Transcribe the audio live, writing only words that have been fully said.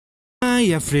Hi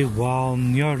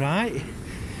everyone, you alright?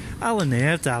 Alan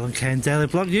here, Alan Kane Daily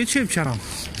Blog YouTube channel.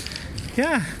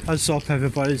 Yeah, I just hope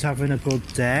everybody's having a good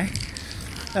day.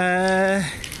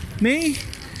 Me,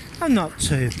 I'm not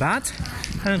too bad.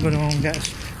 I'm going to go and get...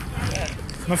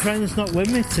 my friend's not with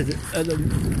me today.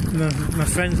 My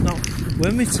friend's not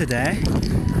with me today.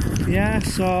 Yeah,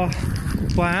 so...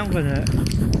 well, I'm going to...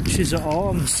 she's at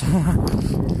home, so...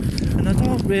 and I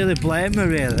don't really blame her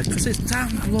really, because it's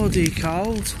damn bloody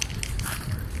cold.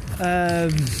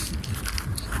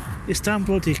 It's damn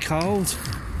bloody cold,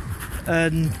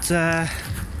 and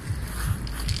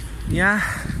yeah,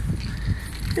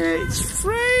 it's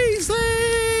freezing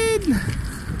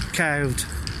cold.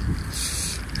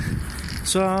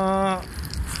 So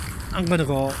I'm gonna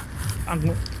go.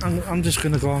 I'm just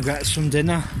gonna go and get some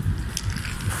dinner.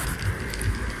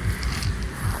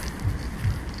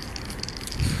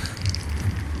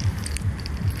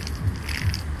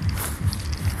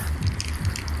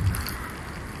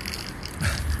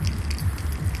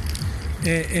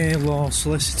 Law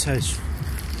solicitors.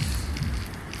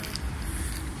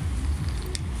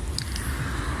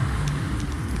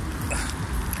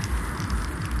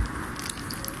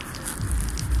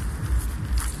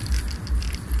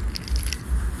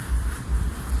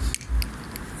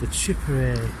 The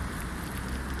chippery.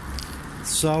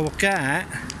 So we'll get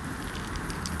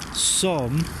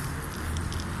some.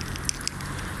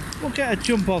 We'll get a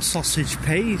jumbo sausage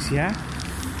piece, yeah?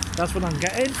 That's what I'm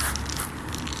getting.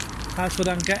 That's what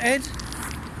I'm getting.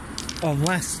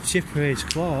 Unless the chippery is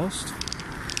closed.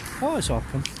 Oh, it's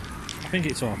open. I think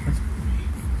it's open.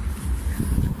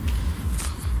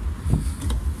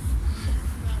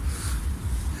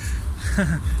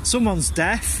 Someone's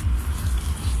deaf.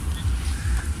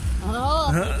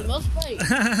 Oh, it must be.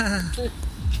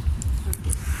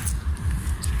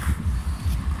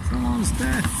 Someone's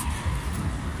deaf.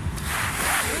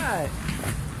 Right.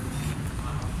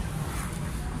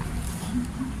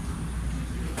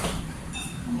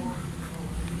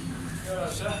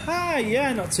 Hi,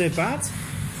 yeah, not too bad.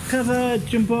 Can I have a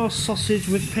jumbo sausage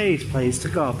with peas, please, to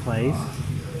go, please?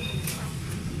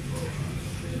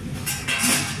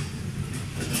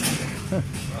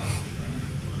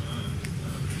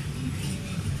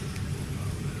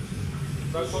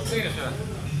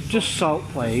 Just salt,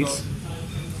 please.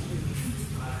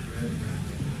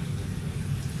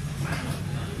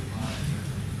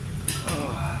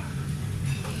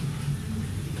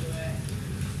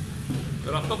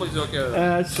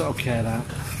 It's okay, that.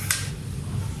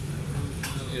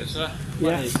 Yes, sir.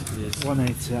 Yeah,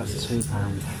 180, that's £2.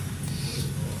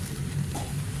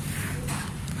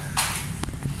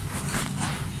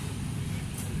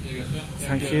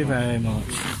 Thank you very much.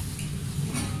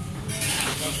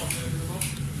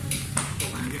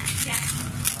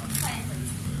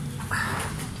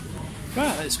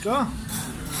 Right, let's go.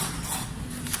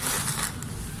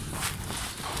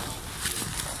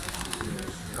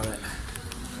 Got it.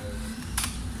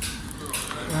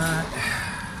 Right.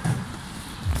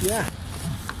 Yeah.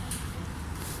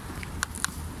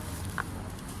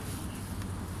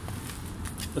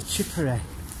 The chippery.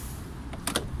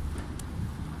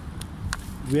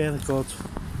 Really good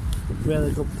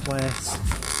place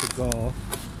to go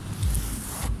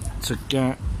to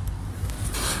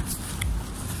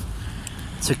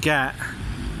get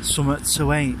something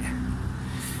to eat.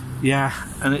 Yeah,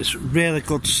 and it's really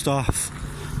good stuff.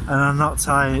 And I'm not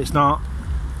telling you,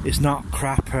 it's not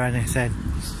crap or anything.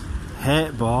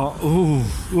 Hate but ooh.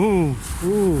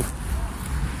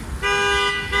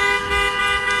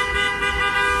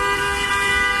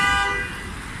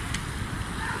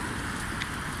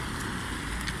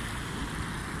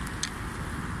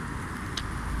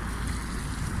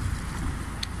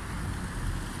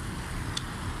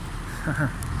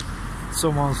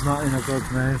 Someone's not in a good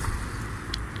mood.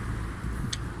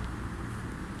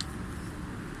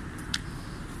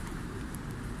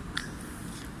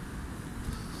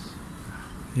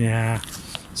 Yeah,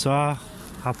 so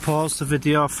I'll pause the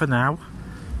video for now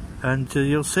and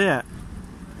you'll see it.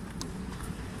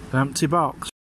 An empty box.